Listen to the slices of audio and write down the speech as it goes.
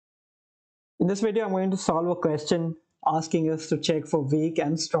In this video, I'm going to solve a question asking us to check for weak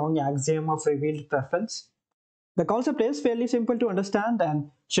and strong axiom of revealed preference. The concept is fairly simple to understand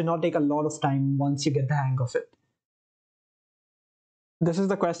and should not take a lot of time once you get the hang of it. This is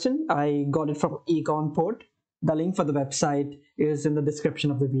the question. I got it from EconPort. The link for the website is in the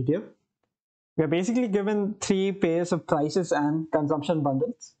description of the video. We are basically given three pairs of prices and consumption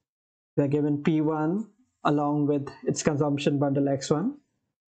bundles. We are given P1 along with its consumption bundle X1,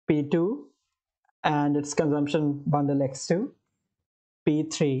 P2 and its consumption bundle X2,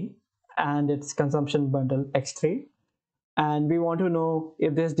 P3 and its consumption bundle X3, and we want to know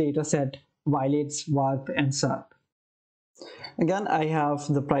if this data set violates WARP and SARP. Again, I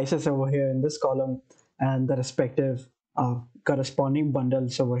have the prices over here in this column and the respective corresponding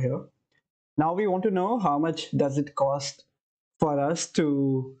bundles over here. Now we want to know how much does it cost for us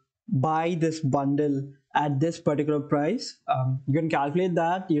to buy this bundle at this particular price. You can calculate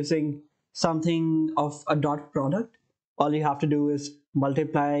that using something of a dot product. All you have to do is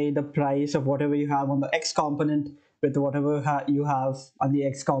multiply the price of whatever you have on the X component with whatever you have on the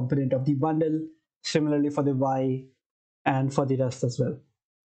X component of the bundle, similarly for the Y and for the rest as well.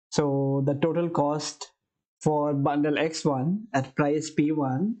 So the total cost for bundle X1 at price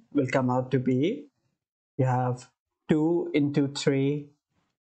P1 will come out to be, you have 2 into 3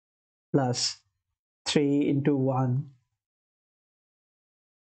 plus 3 into 1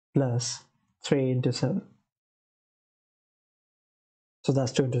 plus 3 into 7. So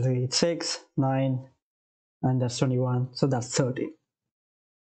that's 2 into 3, 6, 9, and that's 21. So that's 30.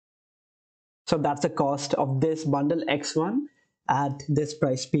 So that's the cost of this bundle X1 at this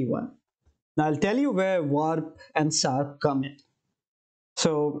price P1. Now I'll tell you where WARP and SARP come in.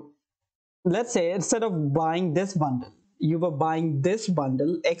 So let's say instead of buying this bundle, you were buying this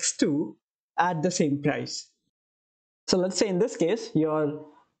bundle X2 at the same price. So let's say in this case, your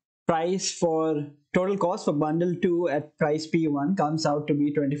price for total cost for bundle 2 at price P1 comes out to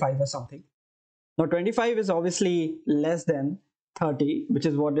be 25 or something. Now 25 is obviously less than 30, which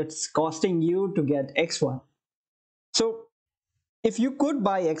is what it's costing you to get X1. So if you could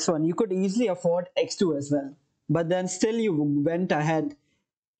buy X1, you could easily afford X2 as well, but then still you went ahead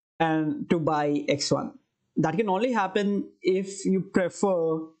and to buy X1. That can only happen if you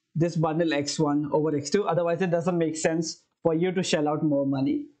prefer this bundle X1 over X2. Otherwise, it doesn't make sense for you to shell out more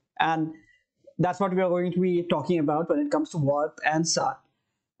money. And that's what we are going to be talking about when it comes to WARP and SARP.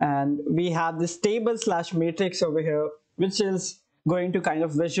 And we have this table / matrix over here, which is going to kind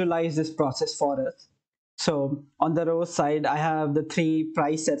of visualize this process for us. So on the row side, I have the three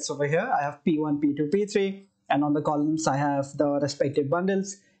price sets over here. I have P1, P2, P3. And on the columns, I have the respective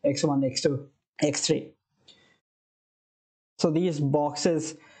bundles, X1, X2, X3. So these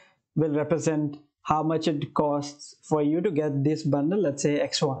boxes will represent how much it costs for you to get this bundle, let's say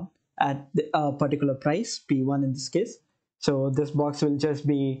X1, at a particular price, P1 in this case. So this box will just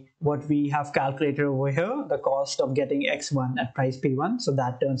be what we have calculated over here, the cost of getting X1 at price P1. So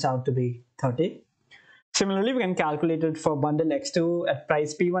that turns out to be 30. Similarly, we can calculate it for bundle X2 at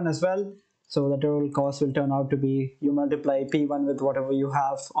price P1 as well. So the total cost will turn out to be, you multiply P1 with whatever you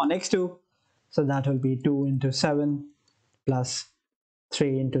have on X2. So that will be 2 into 7 plus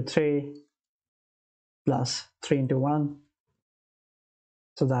 3 into 3 plus 3 into 1.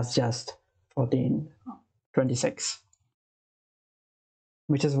 So that's just 1426,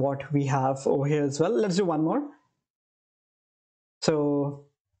 which is what we have over here as well. Let's do one more. So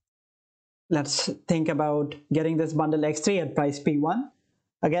let's think about getting this bundle X3 at price P1.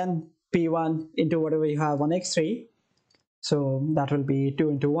 Again, P1 into whatever you have on X3. So that will be 2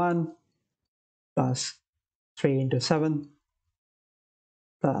 into 1 plus 3 into 7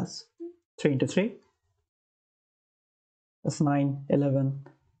 plus 3 into 3. That's 9, 11,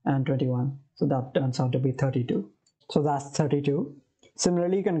 and 21. So that turns out to be 32. So that's 32.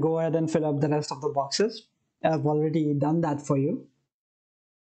 Similarly, you can go ahead and fill up the rest of the boxes. I've already done that for you.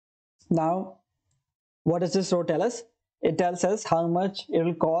 Now, what does this row tell us? It tells us how much it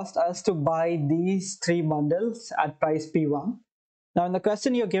will cost us to buy these three bundles at price P1. Now, in the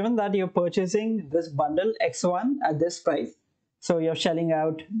question, you're given that you're purchasing this bundle X1 at this price. So you're shelling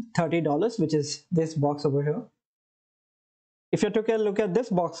out $30, which is this box over here. If you took a look at this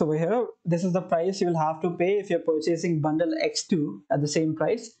box over here, this is the price you will have to pay if you're purchasing bundle X2 at the same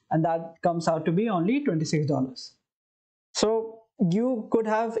price, and that comes out to be only $26. So you could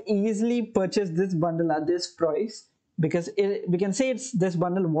have easily purchased this bundle at this price because we can say this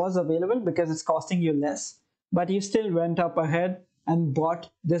bundle was available because it's costing you less, but you still went up ahead and bought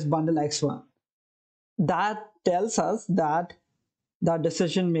this bundle X1. That tells us that the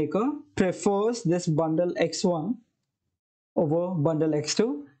decision maker prefers this bundle X1 over bundle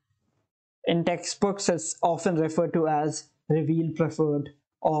X2 In textbooks, it's often referred to as reveal preferred,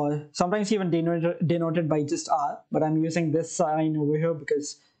 or sometimes even denoted by just R, but I'm using this sign over here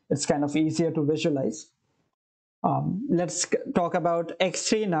because it's kind of easier to visualize. Let's talk about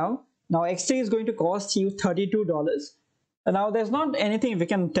X3 now. Now X3 is going to cost you $32. And now there's not anything we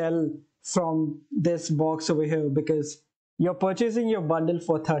can tell from this box over here because you're purchasing your bundle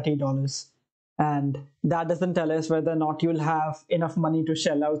for $30. And that doesn't tell us whether or not you'll have enough money to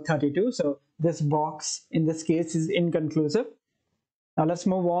shell out 32. So this box in this case is inconclusive. Now let's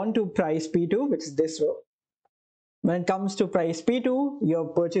move on to price P2, which is this row. When it comes to price P2, you're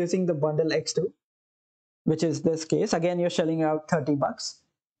purchasing the bundle X2, which is this case. Again, you're shelling out 30 bucks.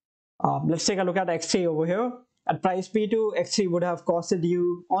 Let's take a look at X3 over here. At price P2, X3 would have costed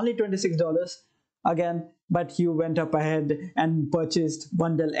you only $26 again, but you went up ahead and purchased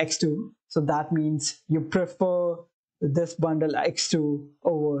bundle X2. So that means you prefer this bundle X2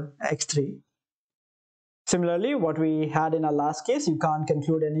 over X3. Similarly, what we had in our last case, you can't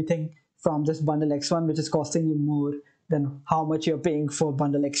conclude anything from this bundle X1, which is costing you more than how much you're paying for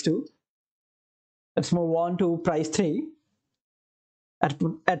bundle X2. Let's move on to price 3.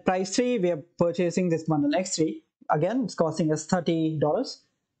 At price 3, we are purchasing this bundle X3. Again, it's costing us $30.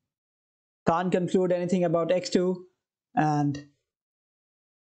 Can't conclude anything about X2. And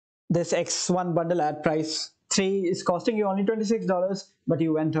this X1 bundle at price 3 is costing you only $26, but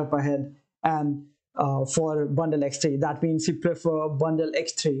you went up ahead and for bundle X3. That means you prefer bundle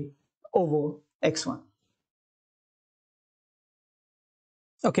X3 over X1.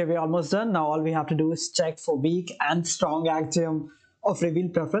 Okay, we're almost done. Now all we have to do is check for weak and strong axiom of reveal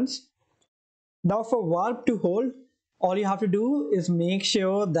preference. Now for warp to hold, all you have to do is make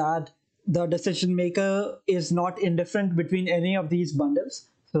sure that the decision maker is not indifferent between any of these bundles.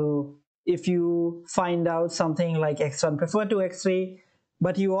 So if you find out something like X1 preferred to X3,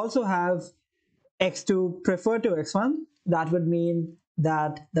 but you also have X2 preferred to X1, that would mean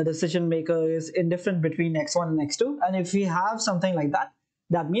that the decision maker is indifferent between X1 and X2. And if we have something like that,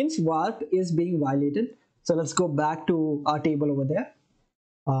 that means warp is being violated. So let's go back to our table over there.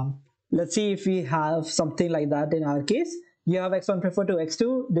 Let's see if we have something like that in our case. You have X1 preferred to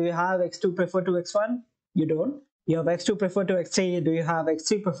X2. Do you have X2 preferred to X1? You don't. You have X2 preferred to X3. Do you have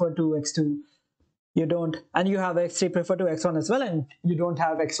X3 preferred to X2? You don't. And you have X3 preferred to X1 as well, and you don't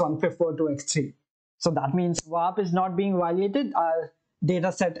have X1 preferred to X3. So that means warp is not being violated. Our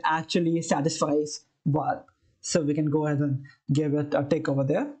data set actually satisfies warp. So we can go ahead and give it a tick over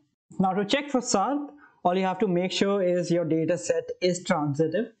there. Now to check for SARP, all you have to make sure is your data set is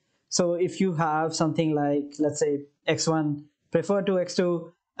transitive. So if you have something like, let's say, X1 preferred to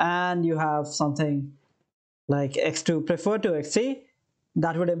X2, and you have something like X2 preferred to X3,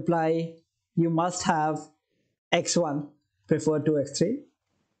 that would imply you must have X1 preferred to X3.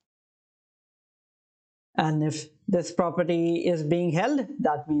 And if this property is being held,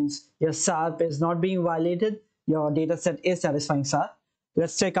 that means your SARP is not being violated. Your data set is satisfying SARP.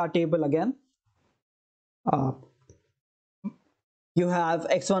 Let's check our table again. You have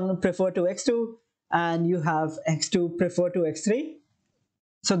X1 preferred to X2 and you have X2 preferred to X3.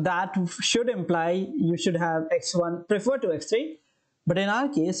 So that should imply you should have X1 preferred to X3. But in our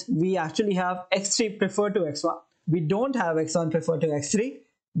case, we actually have X3 preferred to X1. We don't have X1 preferred to X3.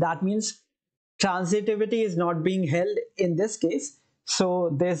 That means transitivity is not being held in this case.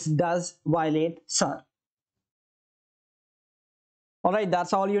 So this does violate SARP. Alright,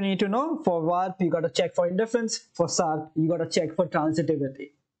 that's all you need to know. For warp, you got to check for indifference. For SARP, you got to check for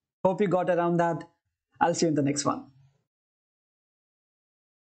transitivity. Hope you got around that. I'll see you in the next one.